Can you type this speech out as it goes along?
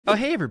Oh,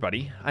 hey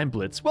everybody, I'm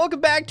Blitz. Welcome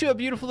back to a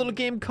beautiful little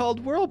game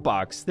called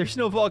Worldbox. There's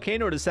no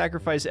volcano to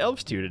sacrifice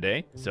elves to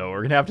today, so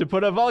we're gonna have to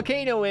put a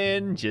volcano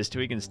in just so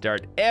we can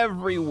start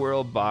every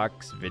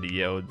Worldbox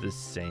video the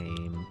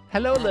same.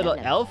 Hello, little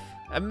elf.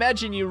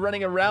 Imagine you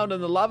running around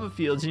on the lava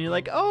fields and you're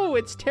like, oh,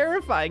 it's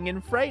terrifying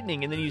and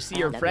frightening, and then you see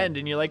your friend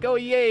and you're like, oh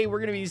yay, we're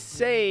gonna be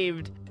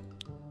saved.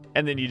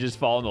 And then you just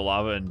fall in the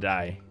lava and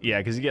die. Yeah,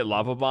 because you get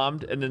lava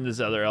bombed, and then this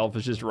other elf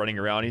is just running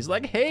around. He's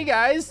like, hey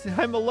guys,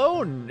 I'm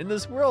alone in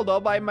this world all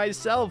by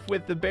myself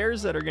with the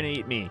bears that are gonna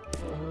eat me.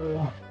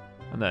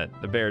 And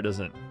the bear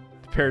doesn't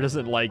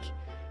like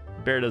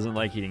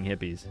eating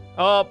hippies.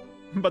 Oh,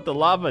 but the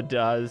lava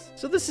does.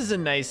 So this is a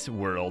nice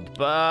world,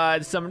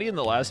 but somebody in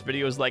the last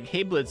video was like,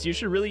 hey Blitz, you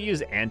should really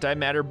use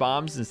antimatter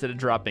bombs instead of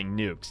dropping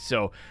nukes.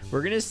 So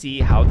we're gonna see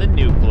how the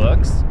nuke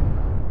looks.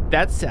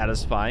 That's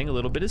satisfying, a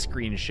little bit of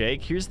screen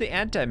shake. Here's the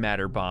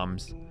antimatter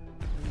bombs.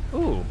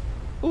 Ooh,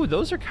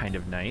 those are kind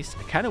of nice.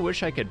 I kind of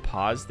wish I could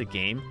pause the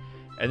game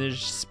and then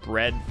just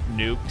spread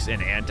nukes and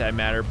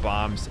antimatter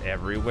bombs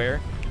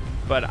everywhere.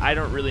 But I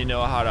don't really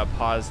know how to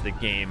pause the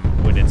game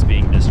when it's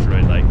being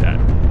destroyed like that.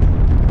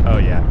 Oh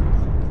yeah.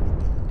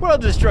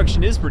 World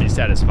destruction is pretty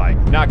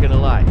satisfying, not gonna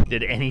lie.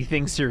 Did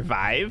anything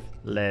survive?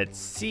 Let's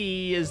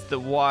see as the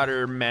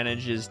water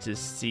manages to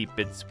seep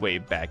its way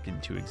back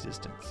into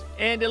existence.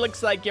 And it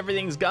looks like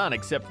everything's gone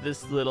except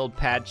this little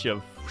patch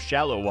of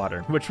shallow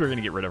water, which we're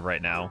gonna get rid of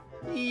right now.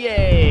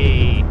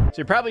 Yay! So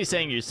you're probably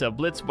saying to yourself,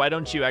 Blitz, why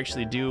don't you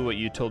actually do what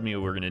you told me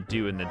we were gonna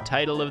do in the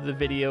title of the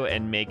video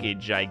and make a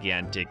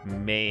gigantic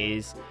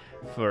maze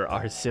for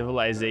our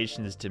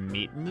civilizations to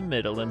meet in the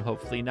middle and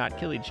hopefully not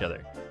kill each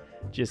other?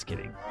 Just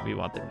kidding. We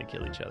want them to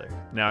kill each other.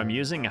 Now I'm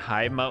using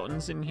high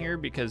mountains in here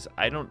because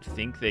I don't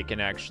think they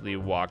can actually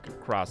walk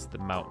across the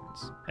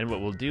mountains. And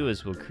what we'll do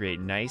is we'll create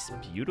nice,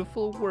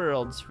 beautiful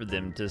worlds for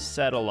them to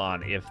settle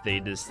on if they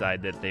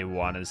decide that they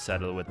want to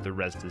settle with the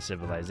rest of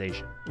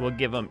civilization. We'll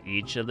give them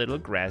each a little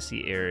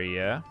grassy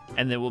area,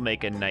 and then we'll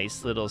make a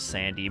nice little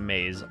sandy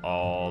maze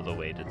all the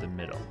way to the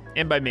middle.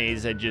 And by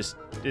maze,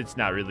 it's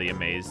not really a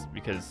maze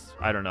because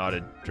I don't know how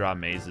to draw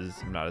mazes.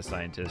 I'm not a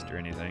scientist or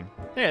anything.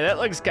 Yeah, that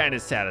looks kind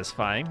of satisfying.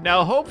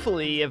 Now,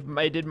 hopefully, if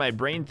I did my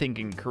brain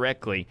thinking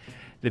correctly,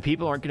 the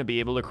people aren't going to be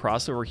able to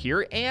cross over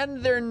here,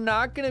 and they're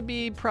not going to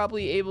be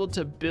probably able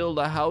to build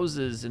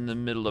houses in the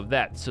middle of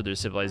that. So their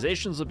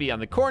civilizations will be on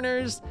the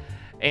corners,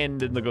 and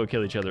then they'll go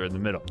kill each other in the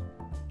middle.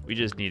 We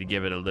just need to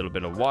give it a little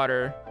bit of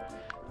water.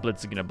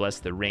 Blitz is going to bless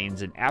the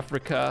rains in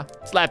Africa.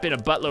 Slap in a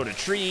buttload of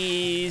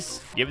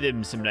trees. Give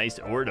them some nice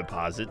ore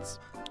deposits.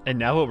 And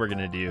now what we're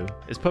gonna do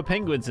is put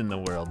penguins in the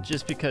world,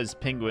 just because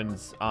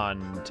penguins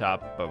on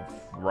top of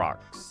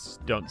rocks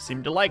don't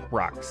seem to like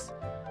rocks.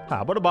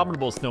 How about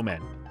abominable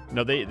snowmen?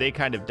 No, they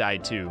kind of die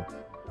too.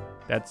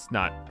 That's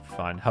not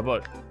fun. How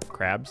about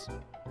crabs?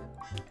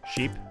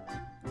 Sheep?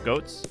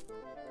 Goats?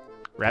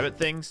 Rabbit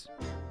things?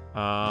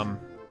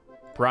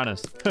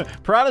 Piranhas.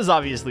 Piranhas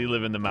obviously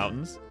live in the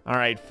mountains. All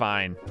right,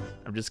 fine.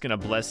 I'm just gonna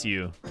bless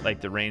you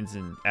like the rains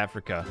in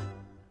Africa.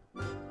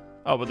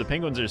 Oh, but the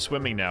penguins are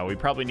swimming now. We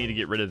probably need to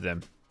get rid of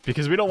them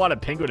because we don't want a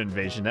penguin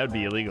invasion. That would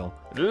be illegal.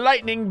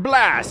 Lightning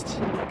blast!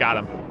 Got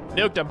him.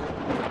 Nuked him.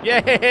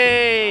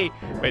 Yay!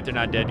 Wait, they're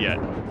not dead yet.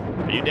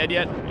 Are you dead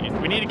yet?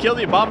 We need to kill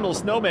the abominable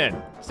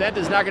snowman.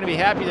 Santa's not going to be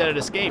happy that it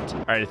escaped.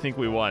 All right, I think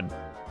we won.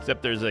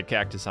 Except there's a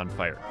cactus on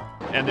fire.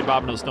 And the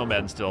abominable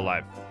snowman's still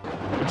alive.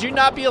 Would you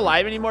not be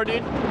alive anymore,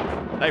 dude?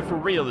 Like, for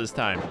real this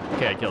time.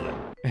 Okay, I killed it.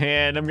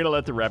 And I'm gonna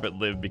let the rabbit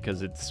live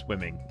because it's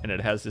swimming, and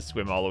it has to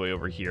swim all the way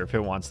over here if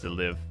it wants to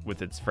live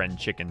with its friend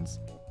chickens,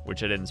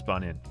 which I didn't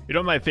spawn in. You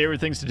know what my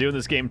favorite things to do in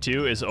this game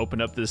too is open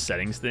up this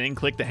settings thing,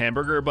 click the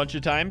hamburger a bunch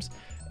of times,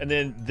 and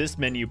then this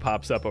menu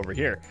pops up over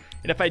here.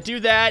 And if I do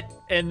that,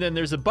 and then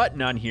there's a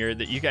button on here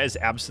that you guys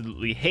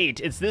absolutely hate,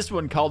 it's this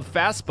one called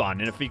fast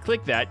spawn, and if we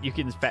click that, you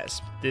can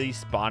fast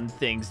spawn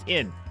things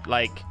in,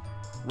 like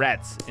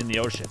rats in the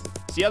ocean.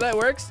 See how that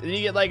works? And you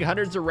get like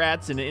hundreds of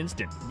rats in an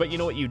instant. But you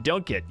know what you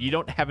don't get? You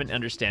don't have an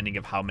understanding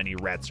of how many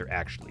rats are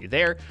actually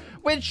there,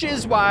 which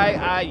is why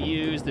I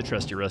use the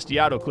trusty rusty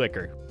auto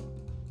clicker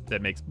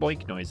that makes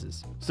boink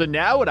noises. So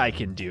now what I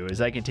can do is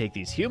I can take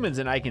these humans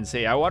and I can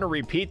say, I want to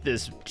repeat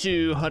this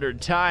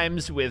 200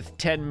 times with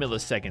 10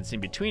 milliseconds in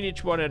between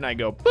each one, and I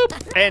go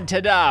boop, and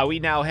ta-da, we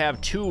now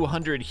have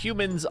 200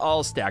 humans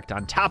all stacked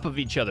on top of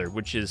each other,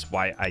 which is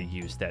why I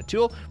use that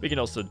tool. We can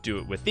also do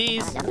it with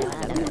these.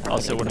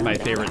 Also one of my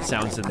favorite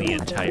sounds in the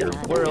entire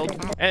world.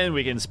 And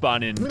we can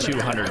spawn in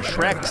 200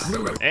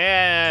 Shreks.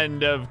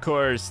 And of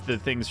course, the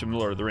things from the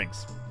Lord of the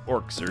Rings.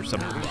 Orcs or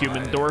some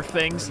human dwarf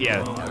things.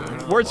 Yeah,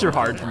 words are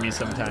hard for me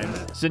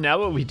sometimes. So now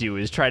what we do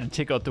is try to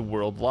take out the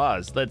world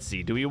laws. Let's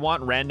see, do we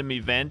want random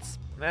events?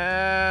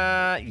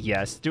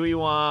 Yes. Do we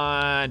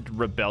want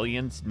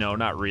rebellions? No,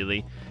 not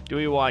really. Do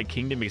we want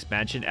kingdom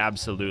expansion?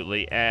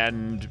 Absolutely.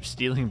 And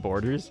stealing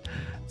borders?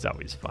 It's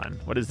always fun.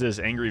 What is this?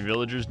 Angry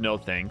villagers? No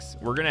thanks.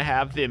 We're gonna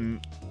have them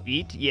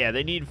eat? Yeah,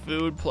 they need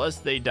food, plus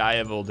they die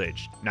of old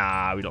age.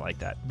 Nah, we don't like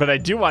that. But I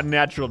do want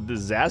natural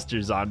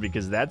disasters on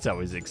because that's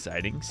always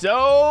exciting.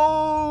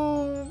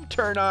 So,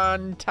 turn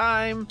on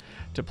time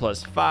to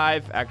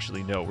 +5.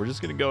 Actually, no, we're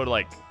just gonna go to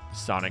like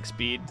Sonic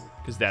speed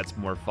because that's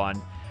more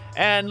fun.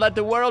 And let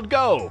the world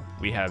go.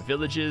 We have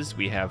villages,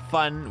 we have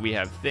fun, we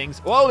have things.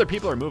 Whoa, the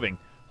people are moving.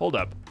 Hold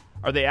up.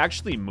 Are they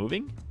actually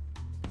moving?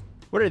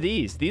 What are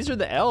these? These are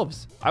the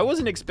elves. I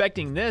wasn't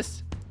expecting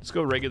this. Let's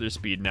go regular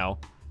speed now.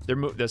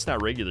 That's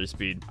not regular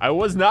speed. I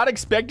was not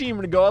expecting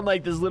him to go on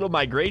like this little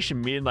migration,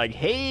 meaning like,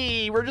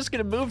 hey, we're just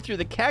gonna move through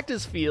the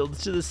cactus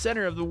fields to the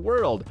center of the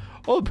world.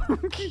 Oh,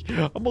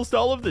 almost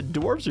all of the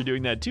dwarves are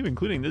doing that too,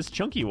 including this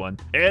chunky one.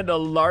 And a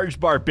large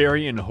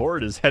barbarian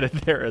horde is headed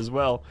there as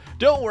well.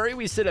 Don't worry,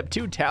 we set up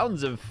 2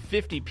 towns of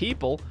 50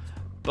 people,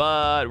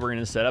 but we're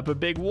gonna set up a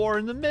big war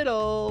in the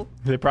middle.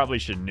 They probably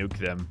should nuke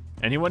them.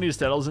 Anyone who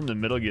settles in the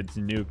middle gets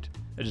nuked.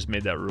 I just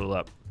made that rule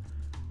up.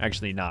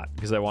 Actually not,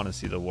 because I want to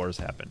see the wars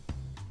happen.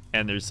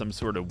 And there's some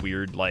sort of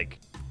weird, like,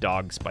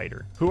 dog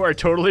spider who are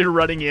totally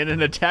running in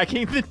and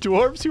attacking the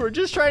dwarves who are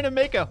just trying to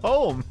make a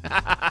home.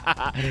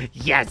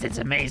 Yes, it's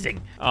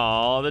amazing.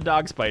 Oh, the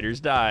dog spiders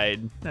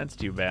died. That's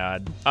too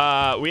bad.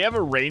 We have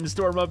a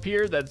rainstorm up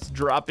here that's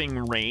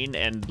dropping rain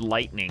and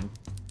lightning.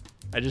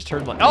 I just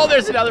heard like, oh,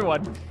 there's another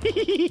one.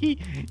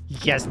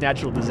 Yes,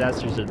 natural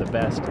disasters are the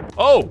best.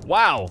 Oh,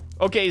 wow.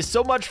 Okay,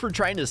 so much for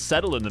trying to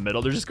settle in the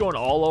middle. They're just going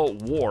all out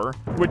war,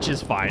 which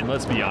is fine.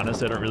 Let's be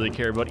honest. I don't really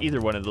care about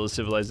either one of those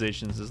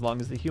civilizations as long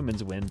as the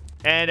humans win.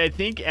 And I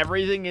think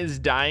everything is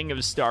dying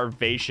of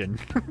starvation.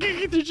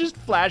 They're just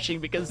flashing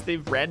because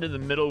they've ran in the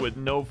middle with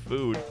no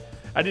food.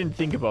 I didn't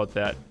think about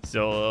that.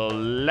 So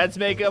let's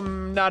make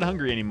them not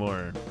hungry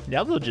anymore.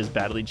 Now they'll just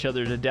battle each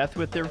other to death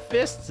with their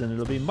fists and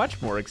it'll be much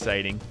more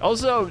exciting.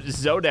 Also,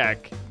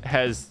 Zodak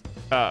has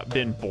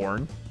been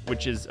born,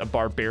 which is a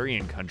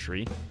barbarian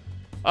country.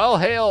 All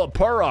hail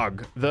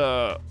Porog,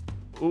 the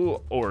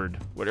Ord,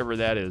 whatever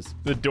that is.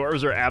 The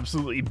dwarves are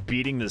absolutely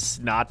beating the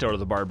snot out of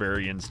the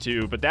barbarians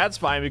too, but that's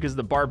fine because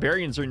the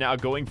barbarians are now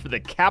going for the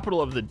capital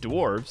of the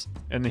dwarves.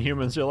 And the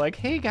humans are like,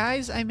 hey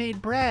guys, I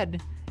made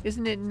bread.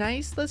 Isn't it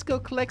nice? Let's go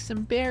collect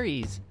some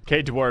berries.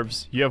 Okay,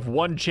 dwarves, you have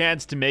one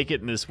chance to make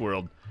it in this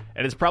world.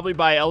 And it's probably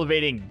by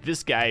elevating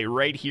this guy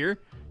right here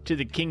to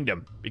the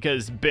kingdom.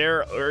 Because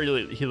Bear,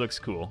 he looks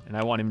cool. And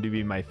I want him to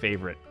be my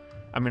favorite.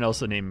 I'm going to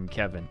also name him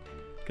Kevin.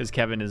 Because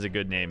Kevin is a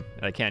good name.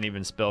 And I can't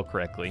even spell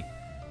correctly.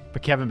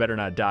 But Kevin better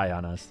not die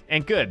on us.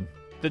 And good.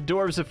 The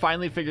dwarves have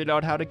finally figured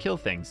out how to kill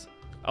things.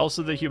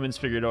 Also, the humans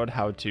figured out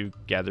how to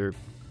gather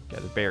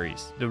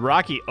berries. The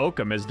Rocky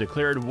Oakum has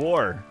declared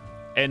war.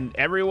 And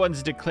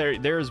everyone's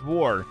declared, there's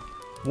war.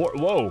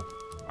 Whoa,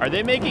 are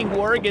they making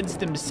war against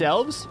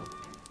themselves?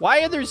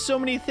 Why are there so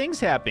many things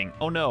happening?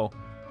 Oh no,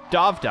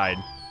 Dov died.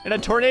 And a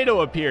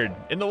tornado appeared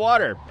in the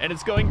water and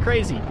it's going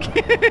crazy.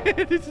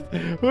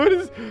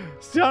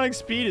 Sonic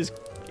speed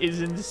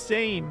is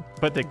insane.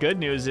 But the good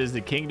news is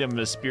the kingdom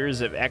of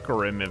Spears of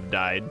Ekorim have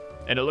died.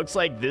 And it looks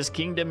like this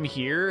kingdom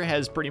here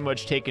has pretty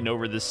much taken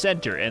over the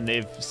center and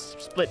they've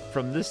split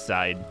from this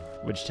side.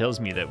 Which tells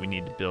me that we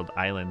need to build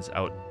islands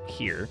out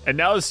here. And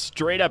now a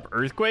straight up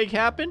earthquake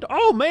happened?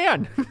 Oh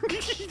man!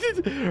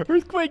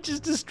 Earthquake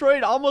just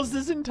destroyed almost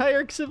this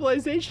entire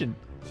civilization.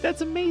 That's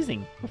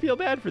amazing. I feel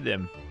bad for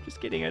them. Just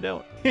kidding, I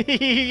don't.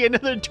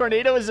 Another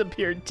tornado has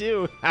appeared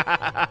too.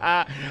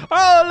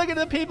 Oh, look at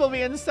the people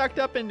being sucked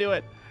up into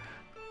it.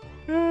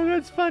 Oh,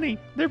 that's funny.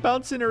 They're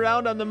bouncing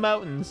around on the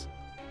mountains.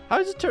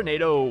 How is a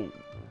tornado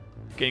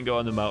gonna go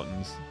on the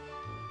mountains?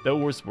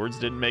 Those words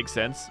didn't make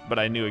sense, but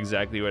I knew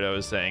exactly what I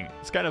was saying.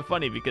 It's kind of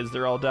funny because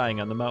they're all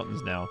dying on the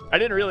mountains now. I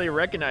didn't really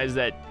recognize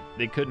that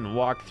they couldn't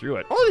walk through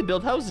it. Oh, they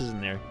built houses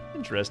in there.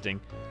 Interesting.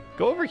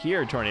 Go over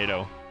here,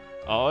 tornado.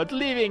 Oh, it's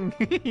leaving.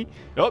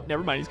 Oh,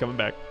 never mind, he's coming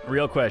back.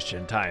 Real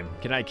question, time.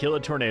 Can I kill a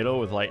tornado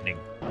with lightning?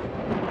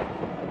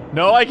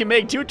 No, I can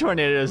make 2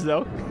 tornadoes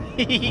though.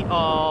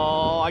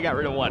 Oh, I got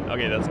rid of 1.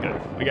 Okay, that's good.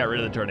 We got rid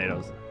of the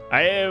tornadoes.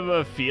 I have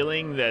a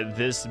feeling that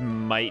this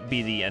might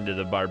be the end of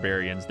the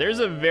barbarians. There's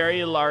a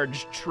very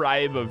large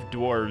tribe of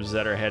dwarves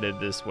that are headed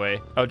this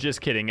way. Oh, just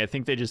kidding. I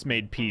think they just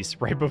made peace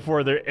right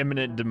before their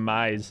imminent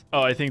demise.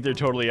 Oh, I think they're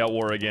totally at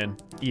war again.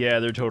 Yeah,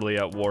 they're totally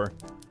at war.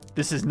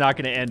 This is not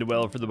going to end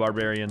well for the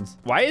barbarians.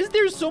 Why is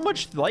there so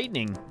much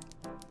lightning?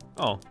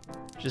 Oh,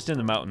 just in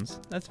the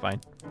mountains. That's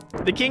fine.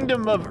 The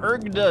kingdom of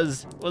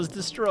Urgdas was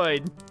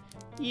destroyed.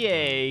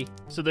 Yay.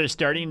 So they're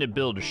starting to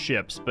build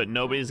ships, but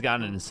nobody's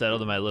gone and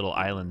settled in my little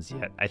islands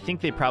yet. I think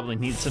they probably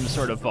need some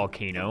sort of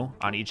volcano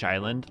on each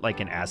island,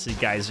 like an acid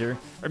geyser,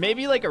 or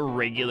maybe like a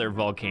regular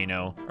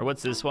volcano. Or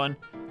what's this one?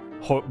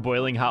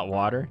 Boiling hot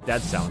water?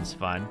 That sounds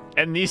fun.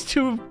 And these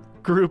 2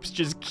 groups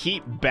just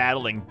keep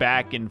battling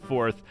back and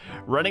forth,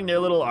 running their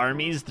little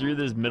armies through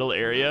this middle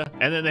area.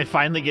 And then they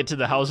finally get to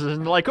the houses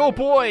and they're like, oh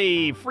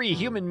boy, free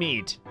human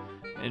meat.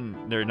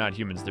 And they're not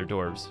humans, they're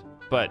dwarves.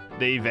 but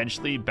they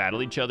eventually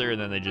battle each other and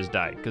then they just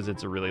die because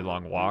it's a really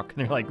long walk.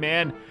 And they're like,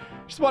 man,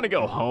 I just want to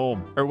go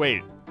home. Or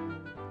wait,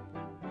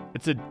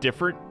 it's a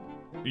different,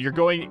 you're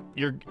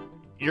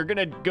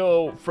gonna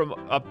go from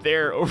up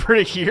there over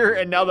to here,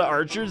 and now the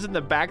archers in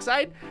the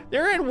backside,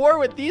 they're in war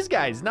with these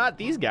guys, not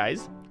these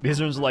guys. These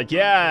ones are like,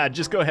 yeah,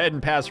 just go ahead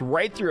and pass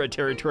right through our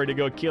territory to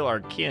go kill our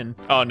kin.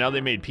 Oh, now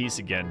they made peace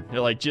again. They're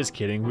like, just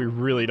kidding. We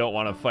really don't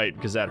want to fight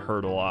because that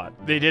hurt a lot.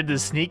 They did the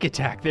sneak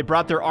attack. They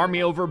brought their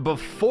army over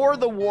before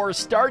the war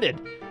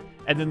started.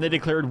 And then they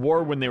declared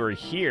war when they were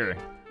here.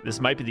 This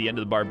might be the end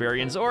of the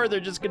barbarians, or they're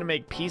just going to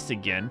make peace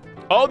again.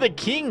 Oh, the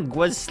king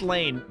was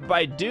slain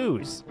by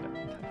Dews.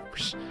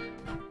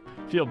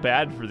 Feel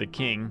bad for the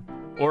king,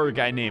 or a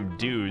guy named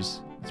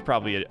Dews. It's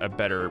probably a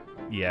better,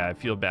 yeah, I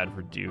feel bad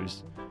for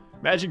Dews.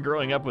 Imagine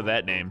growing up with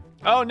that name.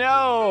 Oh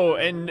no,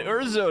 and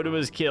Urzod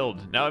was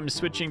killed. Now I'm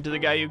switching to the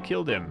guy who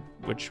killed him,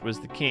 which was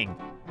the king.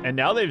 And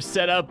now they've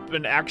set up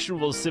an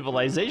actual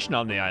civilization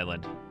on the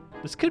island.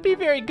 This could be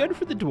very good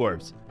for the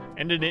dwarves.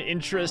 And in an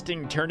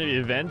interesting turn of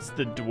events,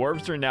 the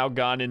dwarves are now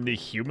gone and the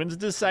humans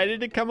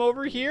decided to come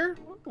over here?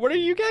 What are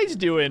you guys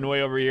doing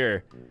way over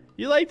here?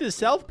 You like the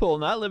South Pole,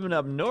 not living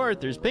up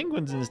north. There's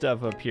penguins and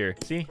stuff up here.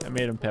 See, I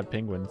made them pet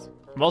penguins.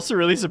 I'm also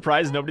really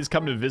surprised nobody's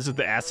come to visit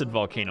the acid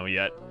volcano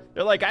yet.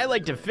 They're like, I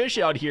like to fish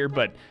out here,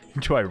 but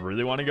do I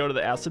really want to go to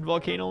the acid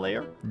volcano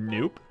layer?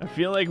 Nope. I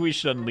feel like we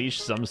should unleash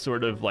some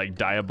sort of like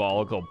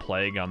diabolical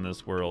plague on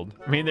this world.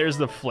 I mean, there's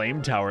the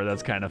flame tower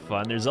that's kind of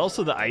fun. There's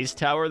also the ice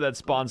tower that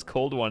spawns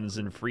cold ones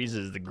and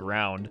freezes the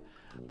ground.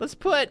 Let's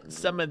put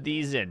some of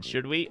these in,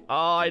 should we?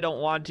 Oh, I don't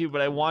want to,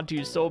 but I want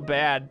to so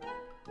bad.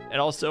 And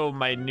also,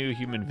 my new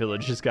human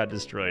village just got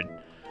destroyed.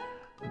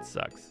 It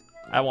sucks.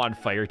 I want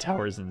fire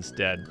towers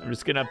instead. I'm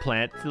just gonna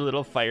plant the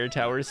little fire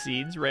tower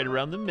seeds right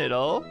around the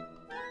middle.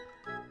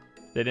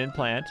 They didn't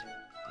plant.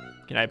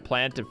 Can I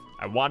plant a,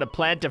 I want to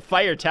plant a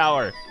fire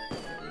tower.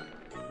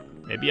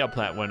 Maybe I'll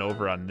plant one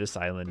over on this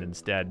island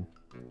instead.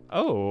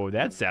 Oh,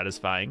 that's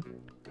satisfying.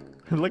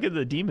 Look at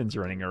the demons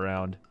running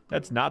around.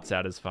 That's not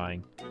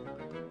satisfying.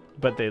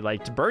 But they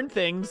like to burn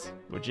things,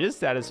 which is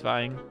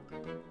satisfying.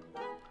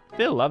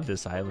 They love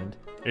this island.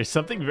 There's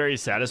something very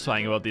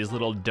satisfying about these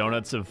little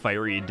donuts of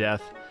fiery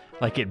death.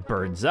 Like it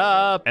burns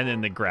up, and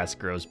then the grass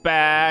grows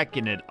back,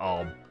 and it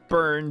all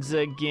burns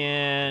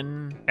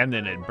again. And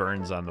then it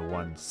burns on the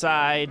one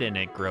side, and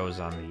it grows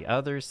on the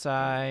other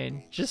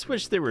side. Just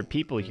wish there were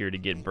people here to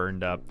get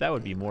burned up. That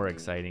would be more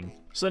exciting.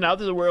 So now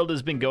that the world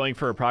has been going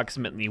for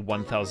approximately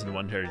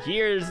 1,100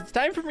 years, it's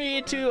time for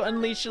me to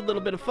unleash a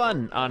little bit of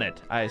fun on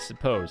it, I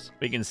suppose.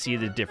 We can see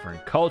the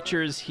different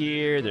cultures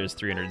here. There's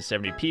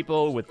 370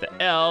 people with the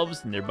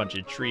elves, and they're a bunch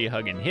of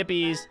tree-hugging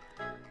hippies.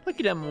 Look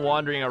at them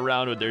wandering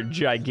around with their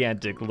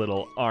gigantic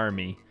little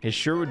army. It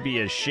sure would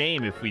be a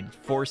shame if we'd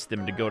force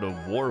them to go to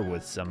war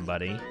with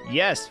somebody.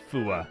 Yes,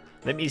 Fua,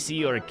 let me see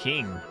your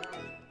king.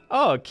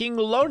 Oh, King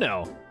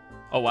Lono.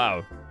 Oh,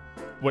 wow.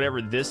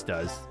 Whatever this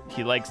does,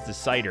 he likes the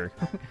cider.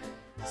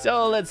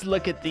 So let's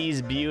look at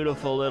these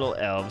beautiful little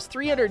elves.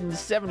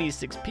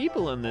 376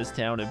 people in this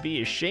town. It'd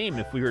be a shame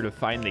if we were to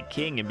find the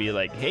king and be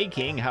like, hey,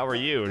 king, how are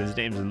you? And his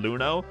name's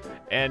Luno,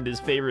 and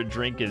his favorite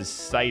drink is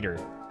cider.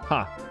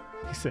 Huh.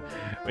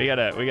 We got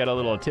a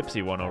little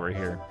tipsy one over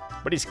here.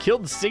 But he's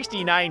killed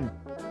 69,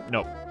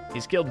 no,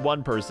 he's killed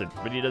one person,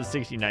 but he does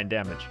 69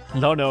 damage.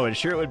 No, it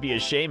sure would be a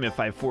shame if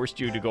I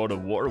forced you to go to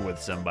war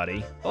with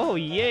somebody. Oh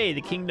yay,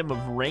 the Kingdom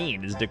of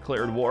Rain has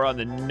declared war on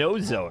the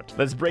Nozote.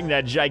 Let's bring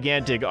that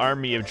gigantic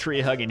army of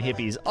tree-hugging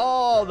hippies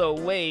all the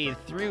way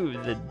through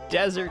the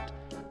desert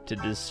to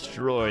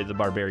destroy the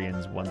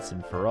barbarians once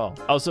and for all.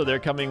 Also, they're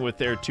coming with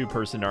their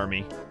two-person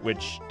army,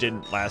 which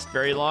didn't last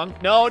very long.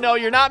 No,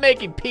 you're not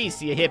making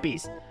peace, you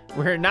hippies.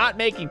 We're not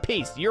making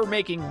peace. You're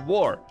making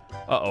war.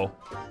 Uh-oh.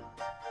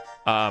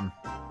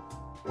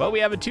 Well,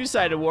 we have a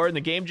two-sided war, and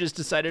the game just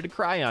decided to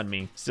cry on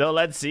me. So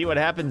let's see what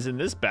happens in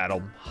this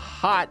battle.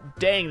 Hot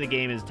dang, the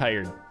game is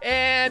tired.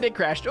 And it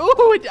crashed.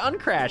 Oh, it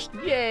uncrashed.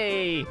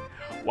 Yay.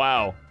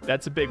 Wow,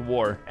 that's a big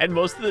war. And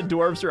most of the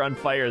dwarves are on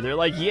fire. They're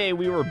like, yay,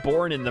 we were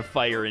born in the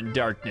fire and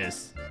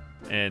darkness.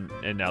 And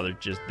now they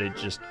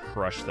just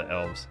crush the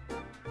elves.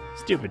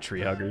 Stupid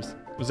tree huggers.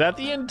 Was that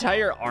the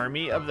entire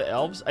army of the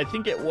elves? I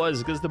think it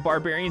was, because the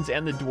barbarians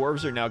and the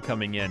dwarves are now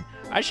coming in.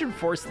 I should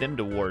force them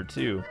to war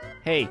too.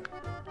 Hey,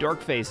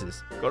 dork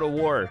faces, go to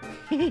war.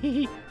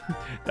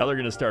 Now they're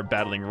gonna start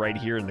battling right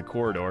here in the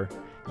corridor.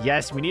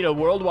 Yes, we need a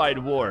worldwide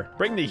war.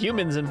 Bring the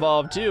humans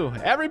involved too.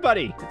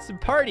 Everybody, it's a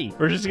party.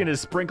 We're just gonna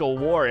sprinkle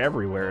war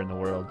everywhere in the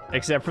world.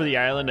 Except for the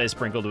island I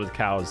sprinkled with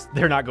cows.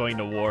 They're not going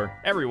to war.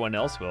 Everyone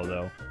else will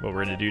though. What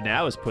we're gonna do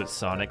now is put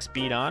Sonic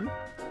Speed on.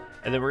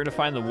 And then we're gonna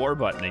find the war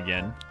button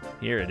again.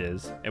 Here it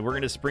is. And we're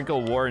gonna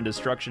sprinkle war and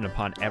destruction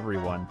upon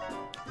everyone.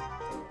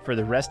 For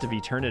the rest of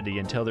eternity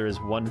until there is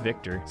one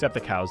victor. Except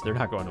the cows, they're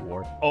not going to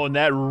war. Oh, and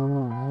that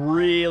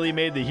really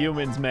made the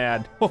humans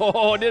mad.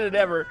 Oh, did it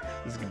ever?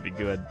 This is gonna be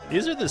good.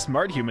 These are the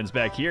smart humans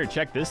back here.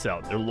 Check this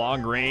out. They're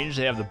long range,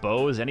 they have the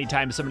bows.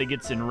 Anytime somebody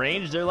gets in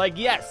range, they're like,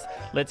 yes,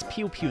 let's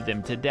pew pew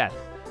them to death.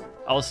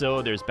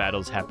 Also, there's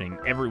battles happening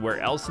everywhere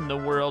else in the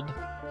world.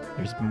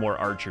 There's more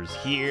archers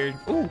here.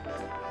 Ooh.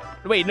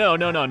 Wait, no.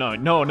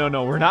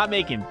 We're not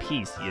making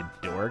peace, you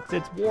dorks.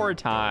 It's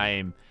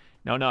wartime.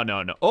 No.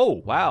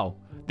 Oh, wow.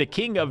 The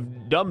king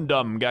of Dum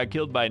Dum got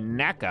killed by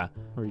Naka.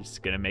 We're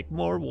just gonna make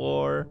more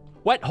war.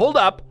 What? Hold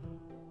up.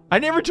 I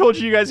never told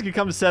you guys could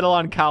come settle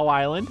on Cow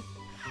Island.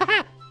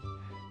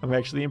 I'm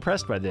actually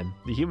impressed by them.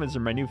 The humans are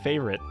my new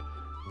favorite.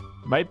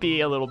 Might be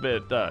a little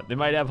bit, they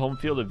might have home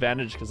field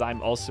advantage because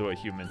I'm also a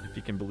human, if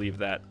you can believe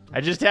that. I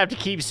just have to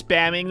keep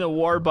spamming the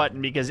war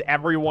button because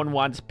everyone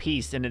wants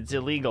peace and it's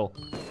illegal.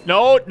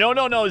 No,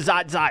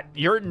 Zot.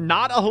 You're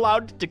not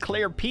allowed to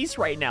declare peace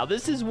right now.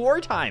 This is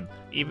wartime.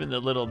 Even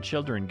the little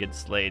children get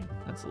slayed.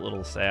 That's a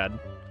little sad.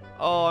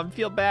 Oh, I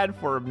feel bad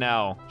for him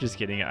now. Just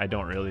kidding, I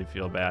don't really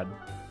feel bad.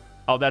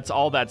 Oh, that's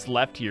all that's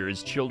left here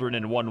is children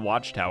in one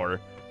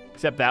watchtower.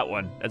 Except that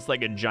one, that's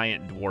like a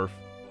giant dwarf.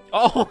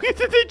 Oh,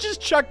 they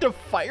just chucked a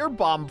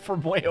firebomb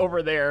from way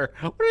over there.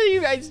 What are you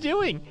guys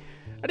doing?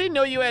 I didn't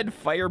know you had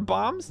fire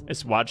bombs.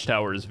 This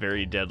watchtower is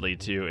very deadly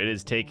too. It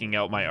is taking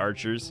out my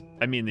archers.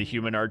 I mean the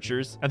human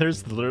archers. And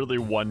there's literally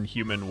one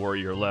human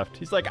warrior left.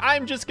 He's like,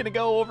 I'm just gonna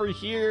go over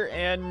here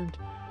and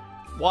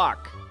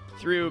walk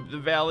through the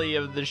valley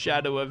of the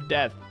shadow of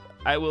death.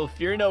 I will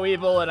fear no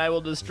evil and I will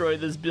destroy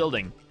this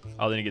building.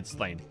 Oh, then he gets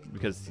slain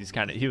because he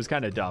was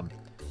kind of dumb.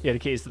 He had a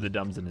case of the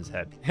dumbs in his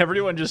head.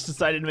 Everyone just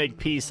decided to make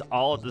peace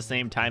all at the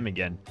same time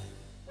again.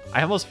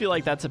 I almost feel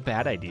like that's a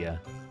bad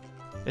idea.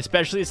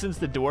 Especially since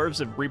the dwarves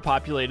have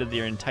repopulated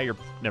their entire...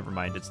 Never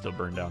mind, it's still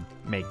burned down.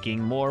 Making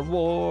more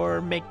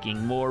war.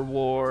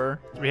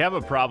 We have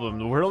a problem.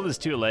 The world is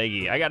too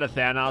laggy. I got a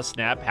Thanos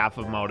snap half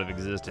of them out of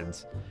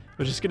existence.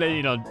 We're just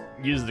gonna,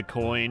 use the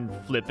coin,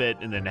 flip it,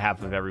 and then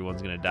half of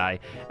everyone's gonna die.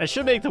 That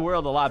should make the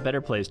world a lot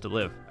better place to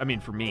live. I mean,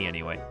 for me,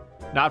 anyway.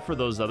 Not for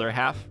those other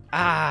half.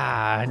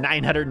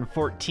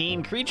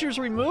 914 creatures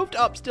removed.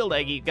 Oh, still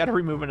laggy. Gotta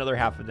remove another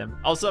half of them.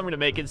 Also, I'm gonna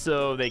make it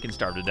so they can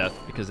starve to death,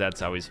 because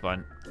that's always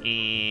fun.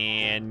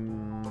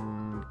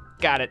 And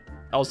got it.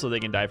 Also, they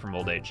can die from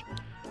old age.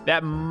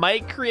 That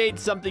might create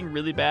something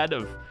really bad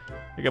of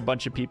like a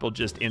bunch of people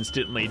just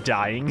instantly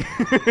dying.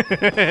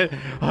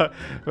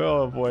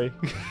 Oh boy.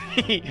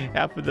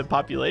 Half of the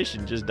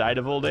population just died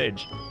of old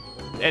age.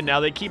 And now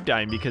they keep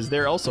dying because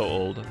they're also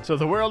old. So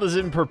the world is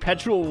in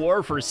perpetual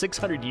war for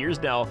 600 years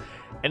now,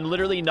 and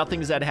literally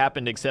nothing's had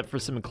happened except for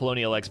some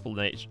colonial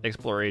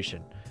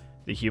exploration.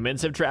 The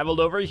humans have traveled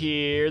over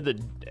here.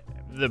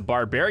 The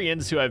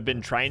barbarians who have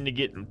been trying to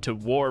get to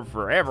war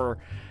forever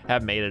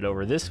have made it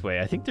over this way.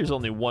 I think there's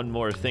only one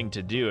more thing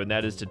to do, and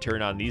that is to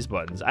turn on these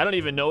buttons. I don't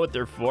even know what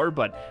they're for,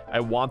 but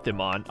I want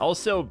them on.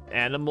 Also,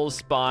 animals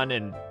spawn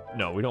and...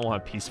 No, we don't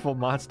want peaceful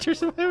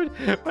monsters. Why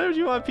would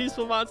you want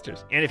peaceful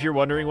monsters? And if you're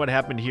wondering what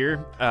happened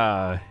here,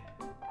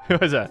 it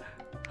was a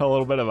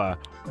little bit of a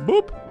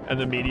boop, and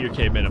the meteor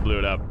came in and blew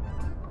it up.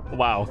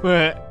 Wow, look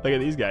at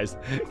these guys.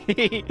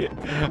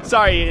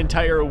 Sorry,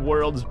 entire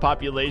world's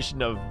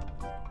population of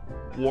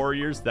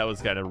warriors. That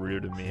was kind of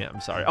rude of me.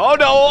 I'm sorry. Oh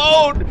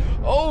no!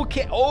 Oh,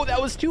 okay. Oh,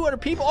 that was 200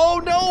 people. Oh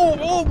no!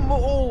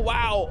 Oh,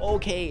 wow.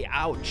 Okay.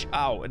 Ouch.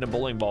 Ow. And a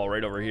bowling ball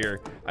right over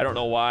here. I don't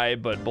know why,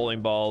 but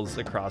bowling balls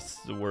across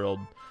the world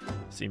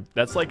seem.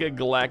 That's like a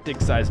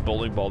galactic-sized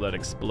bowling ball that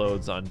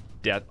explodes on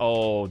death.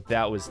 Oh,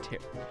 that was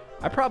terrible.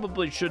 I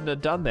probably shouldn't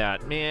have done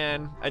that,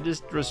 man. I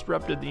just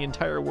disrupted the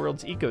entire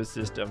world's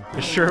ecosystem.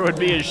 It sure would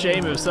be a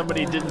shame if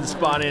somebody didn't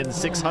spawn in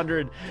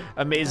 600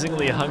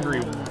 amazingly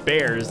hungry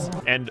bears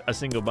and a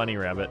single bunny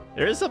rabbit.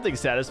 There is something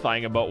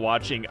satisfying about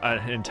watching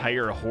an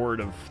entire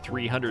horde of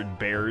 300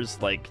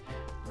 bears like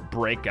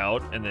break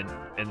out and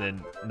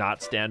then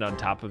not stand on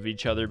top of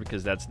each other,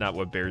 because that's not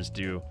what bears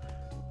do.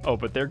 Oh,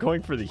 but they're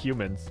going for the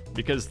humans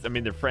because, I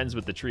mean, they're friends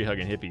with the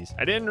tree-hugging hippies.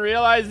 I didn't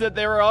realize that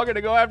they were all going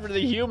to go after the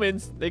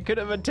humans. They could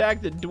have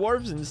attacked the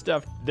dwarves and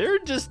stuff. They're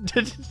just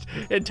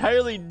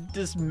entirely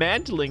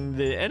dismantling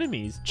the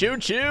enemies.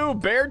 Choo-choo,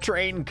 bear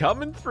train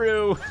coming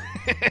through.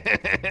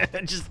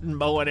 Just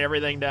mowing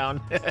everything down.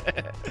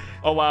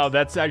 Oh, wow,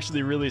 that's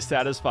actually really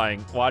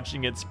satisfying,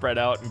 watching it spread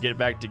out and get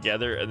back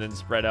together and then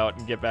spread out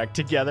and get back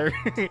together.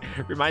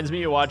 Reminds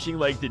me of watching,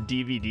 like, the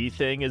DVD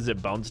thing as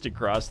it bounced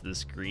across the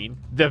screen.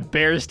 The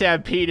bear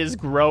stampede is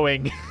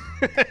growing.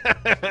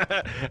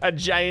 A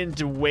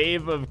giant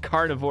wave of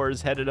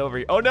carnivores headed over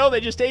here. Oh no,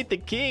 they just ate the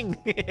king.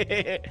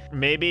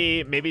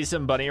 Maybe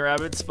some bunny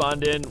rabbits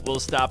spawned in. We'll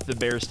stop the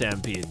bear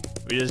stampede.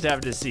 We just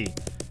have to see.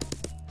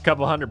 A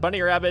couple hundred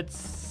bunny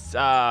rabbits.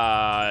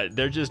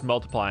 They're just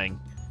multiplying.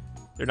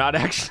 They're not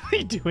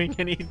actually doing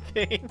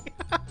anything.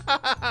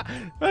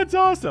 That's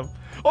awesome.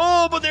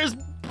 Oh, but there's a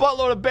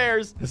buttload of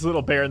bears. This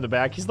little bear in the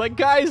back, he's like,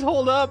 guys,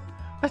 hold up.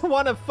 I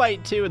want to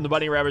fight too. And the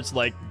bunny rabbit's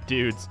like,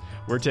 dudes,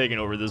 we're taking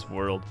over this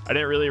world. I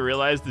didn't really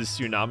realize this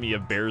tsunami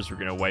of bears were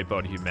gonna wipe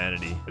out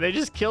humanity. They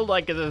just killed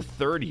like the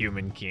third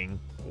human king.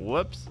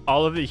 Whoops.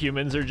 All of the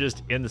humans are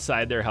just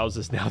inside their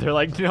houses now. They're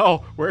like,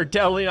 no, we're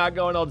definitely not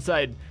going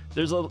outside.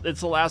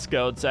 It's Alaska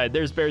outside.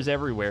 There's bears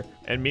everywhere.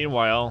 And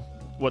meanwhile,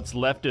 what's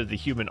left of the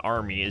human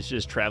army is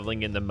just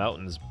traveling in the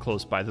mountains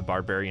close by the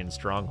barbarian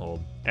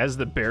stronghold, as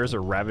the bears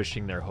are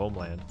ravishing their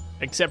homeland.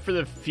 Except for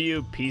the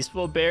few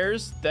peaceful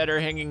bears that are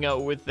hanging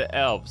out with the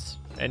elves.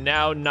 And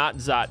now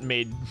Notzot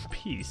made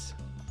peace.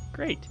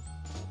 Great.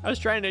 I was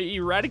trying to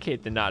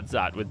eradicate the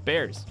Notzot with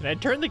bears. Can I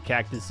turn the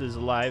cactuses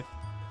alive?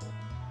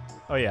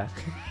 Oh yeah.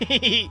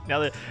 Now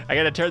that I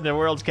gotta turn the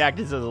world's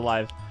cactuses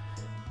alive.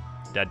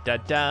 Dun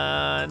dun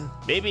dun.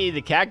 Maybe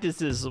the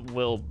cactuses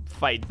will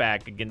fight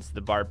back against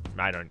the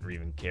I don't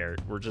even care.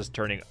 We're just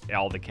turning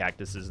all the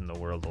cactuses in the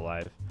world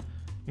alive,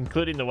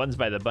 including the ones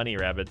by the bunny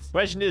rabbits.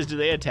 Question is, do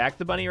they attack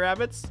the bunny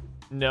rabbits?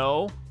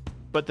 No,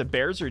 but the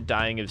bears are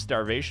dying of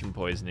starvation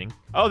poisoning.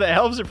 Oh, the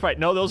elves are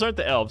fighting. No, those aren't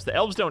the elves. The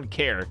elves don't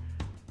care.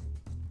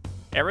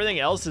 Everything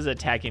else is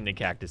attacking the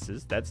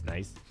cactuses. That's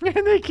nice.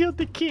 And they killed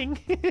the king.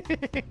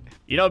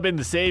 You know, I've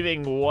been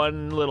saving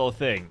one little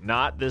thing.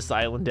 Not this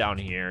island down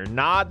here.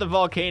 Not the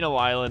volcano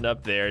island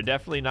up there.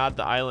 Definitely not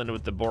the island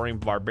with the boring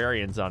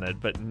barbarians on it.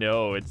 But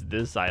no, it's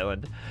this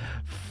island.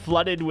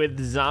 Flooded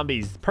with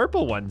zombies.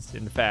 Purple ones,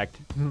 in fact.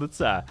 Let's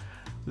do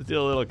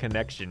a little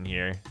connection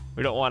here.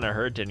 We don't want to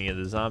hurt any of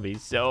the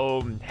zombies.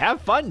 So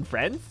have fun,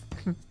 friends.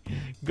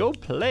 Go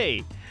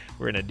play.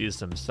 We're gonna do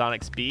some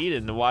Sonic speed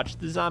and watch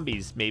the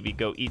zombies maybe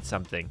go eat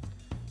something.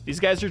 These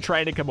guys are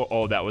trying to come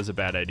oh, that was a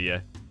bad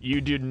idea.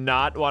 You do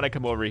not want to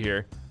come over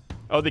here.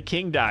 Oh, the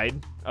king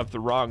died of the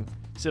wrong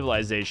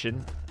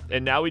civilization.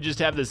 And now we just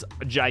have this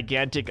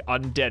gigantic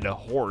undead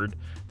horde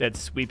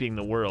that's sweeping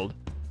the world.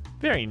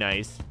 Very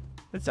nice.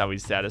 That's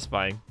always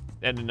satisfying.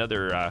 And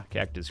another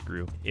cactus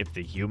grew. If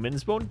the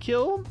humans won't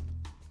kill,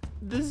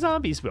 the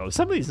zombies will.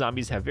 Some of these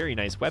zombies have very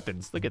nice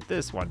weapons. Look at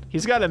this one.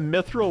 He's got a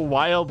mithril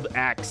wild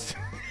axe.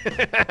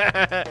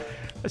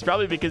 That's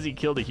probably because he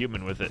killed a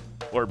human with it,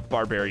 or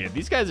barbarian.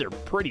 These guys are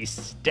pretty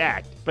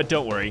stacked, but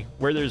don't worry.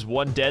 Where there's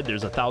one dead,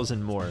 there's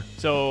 1,000 more.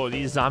 So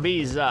these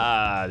zombies,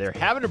 they're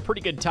having a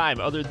pretty good time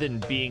other than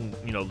being,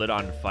 you know, lit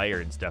on fire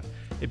and stuff.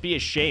 It'd be a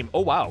shame.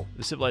 Oh, wow,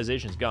 the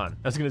civilization's gone.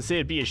 I was gonna say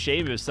it'd be a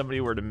shame if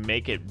somebody were to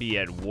make it be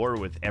at war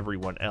with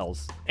everyone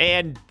else.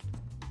 And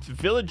the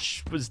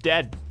village was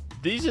dead.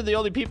 These are the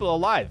only people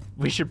alive.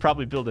 We should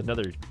probably build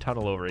another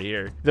tunnel over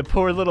here. The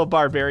poor little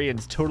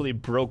barbarians totally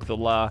broke the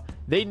law.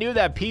 They knew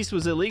that peace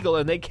was illegal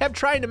and they kept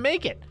trying to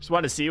make it. Just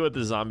want to see what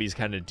the zombies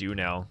kind of do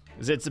now.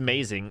 Because it's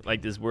amazing.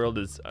 Like, this world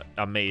is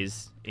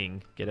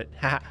amazing. Get it?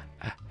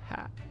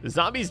 The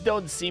zombies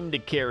don't seem to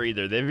care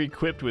either. They're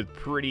equipped with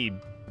pretty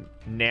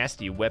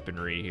nasty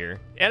weaponry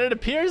here. And it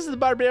appears the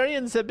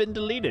barbarians have been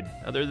deleted,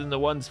 other than the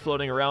ones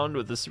floating around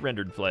with the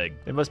surrendered flag.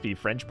 They must be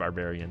French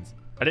barbarians.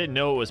 I didn't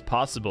know it was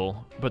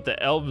possible, but the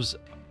elves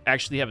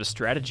actually have a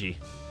strategy.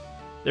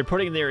 They're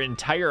putting their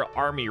entire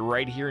army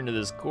right here into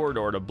this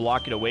corridor to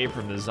block it away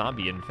from the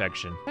zombie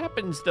infection. What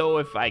happens though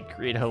if I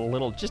create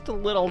just a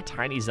little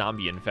tiny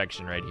zombie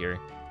infection right here?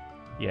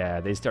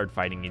 Yeah, they start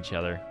fighting each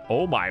other.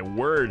 Oh my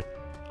word.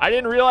 I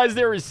didn't realize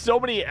there were so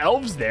many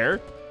elves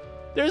there.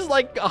 There's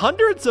like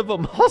hundreds of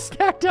them all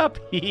stacked up.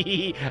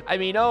 I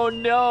mean, oh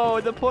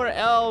no, the poor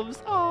elves.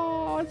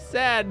 Oh, it's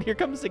sad. Here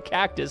comes the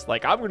cactus.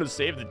 Like, I'm gonna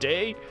save the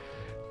day.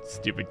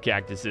 Stupid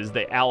cactuses,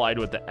 they allied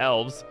with the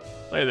elves.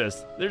 Look at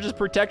this, they're just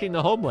protecting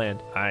the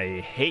homeland. I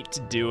hate to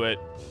do it.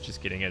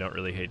 Just kidding, I don't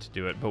really hate to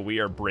do it, but we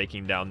are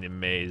breaking down the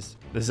maze.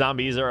 The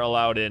zombies are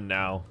allowed in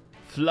now.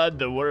 Flood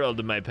the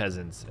world, my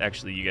peasants.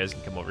 Actually, you guys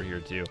can come over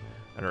here too.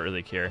 I don't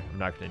really care, I'm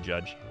not gonna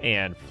judge.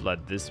 And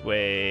flood this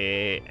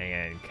way,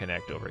 and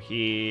connect over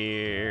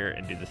here,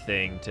 and do the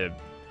thing to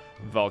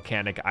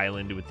volcanic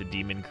island with the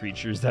demon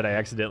creatures that I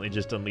accidentally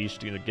just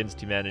unleashed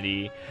against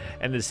humanity.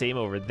 And the same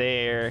over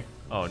there.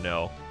 Oh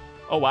no.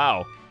 Oh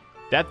wow.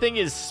 That thing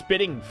is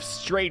spitting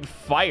straight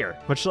fire.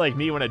 Much like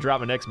me when I drop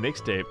my next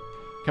mixtape.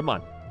 Come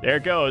on. There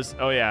it goes.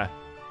 Oh yeah.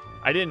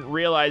 I didn't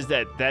realize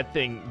that that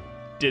thing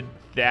did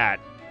that.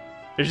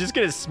 It's just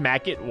gonna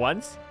smack it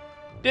once?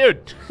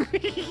 Dude.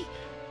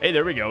 Hey,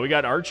 there we go. We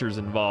got archers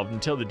involved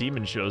until the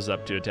demon shows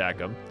up to attack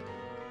them.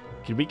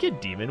 Can we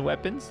get demon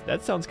weapons?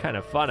 That sounds kind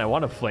of fun. I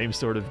want a flame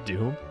sword of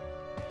doom.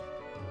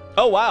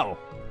 Oh, wow.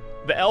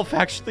 The elf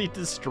actually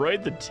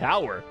destroyed the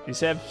tower. These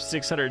have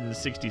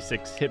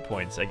 666 hit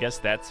points. I guess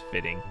that's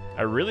fitting.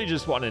 I really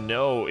just want to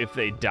know if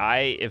they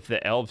die, if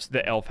the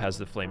elf has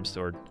the flame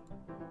sword.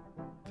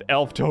 The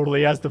elf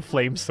totally has the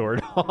flame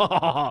sword.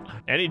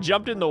 And he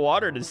jumped in the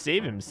water to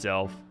save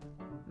himself.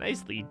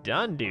 Nicely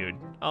done, dude.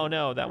 Oh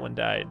no, that one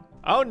died.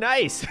 Oh,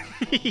 nice.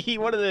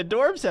 One of the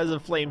dwarves has a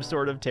flame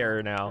sword of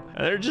terror now.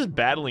 And they're just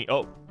battling.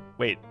 Oh,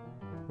 wait.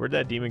 Where'd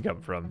that demon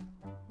come from?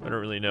 I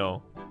don't really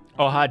know.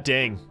 Oh, hot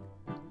dang.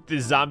 The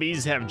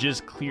zombies have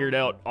just cleared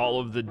out all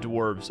of the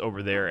dwarves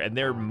over there, and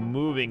they're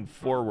moving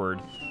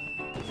forward.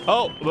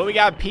 Oh, but we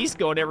got peace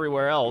going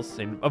everywhere else,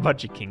 and a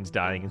bunch of kings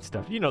dying and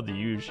stuff. You know, the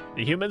usual.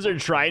 The humans are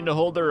trying to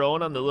hold their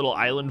own on the little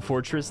island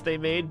fortress they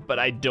made, but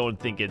I don't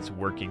think it's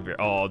working very.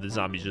 Oh, the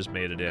zombies just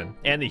made it in.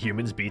 And the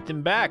humans beat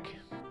them back.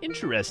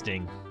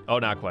 Interesting. Oh,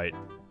 not quite.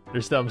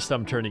 There's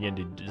some turning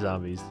into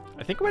zombies.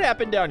 I think what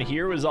happened down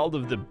here was all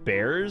of the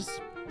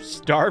bears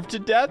starved to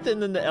death,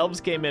 and then the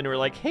elves came in and were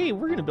like, hey,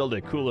 we're gonna build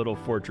a cool little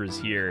fortress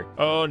here.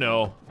 Oh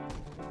no.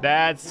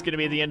 That's gonna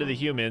be the end of the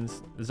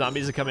humans. The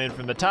zombies are coming in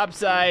from the top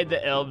side,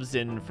 the elves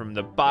in from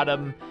the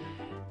bottom,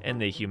 and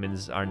the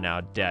humans are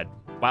now dead.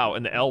 Wow,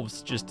 and the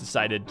elves just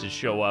decided to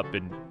show up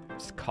and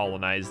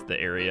colonize the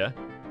area.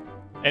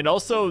 And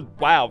also,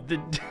 wow, do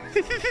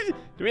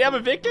we have a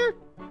victor?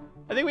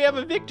 I think we have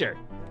a victor.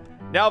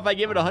 Now, if I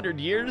give it 100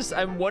 years,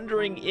 I'm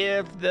wondering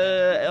if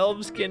the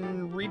elves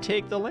can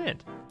retake the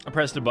land. I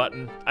pressed a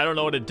button. I don't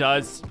know what it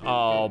does.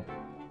 Oh,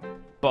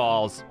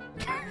 balls.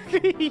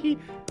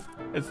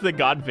 It's the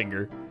God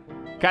finger.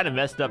 Kind of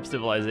messed up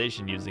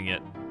civilization using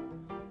it.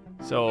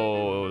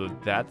 So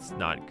that's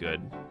not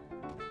good.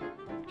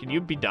 Can you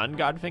be done,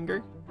 God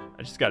finger?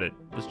 I just got it.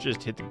 Let's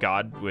just hit the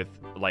God with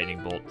a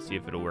lightning bolt. See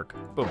if it'll work.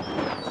 Boom.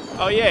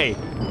 Oh, yay.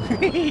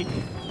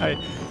 I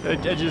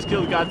just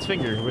killed God's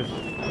finger with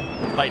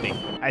lightning.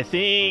 I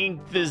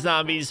think the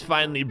zombies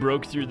finally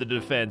broke through the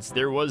defense.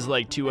 There was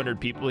like 200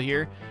 people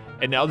here.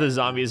 And now the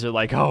zombies are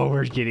like, oh,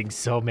 we're getting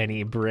so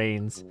many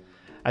brains.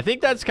 I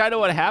think that's kind of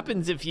what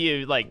happens if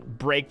you like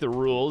break the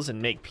rules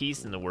and make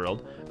peace in the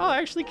world. Oh, I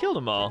actually killed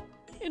them all.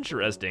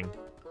 Interesting.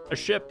 A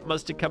ship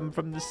must have come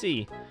from the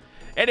sea.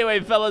 Anyway,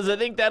 fellas, I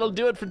think that'll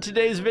do it for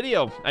today's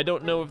video. I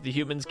don't know if the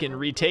humans can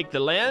retake the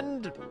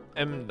land.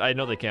 I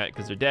know they can't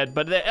because they're dead,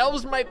 but the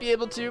elves might be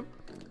able to.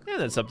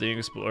 And that's something to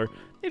explore,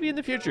 maybe in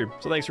the future.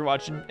 So thanks for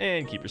watching,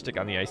 and keep your stick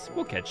on the ice.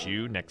 We'll catch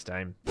you next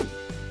time.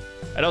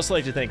 I'd also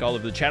like to thank all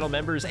of the channel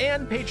members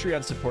and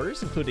Patreon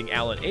supporters, including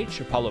Alan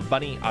H., Apollo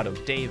Bunny, Otto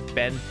Dave,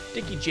 Ben,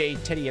 Dickie J,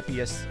 Teddy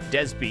Epius,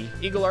 Desby,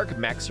 Eagle Arc,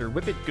 Maxer,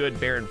 Whippet Good,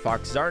 Baron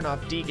Fox, Zarnoff,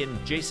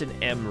 Deegan, Jason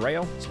M.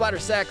 Rayo, Splatter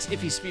Sacks,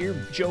 Iffy Sphere,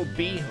 Joe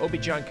B,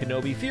 Obi-John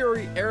Kenobi,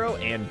 Fury Arrow,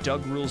 and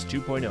Doug Rules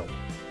 2.0.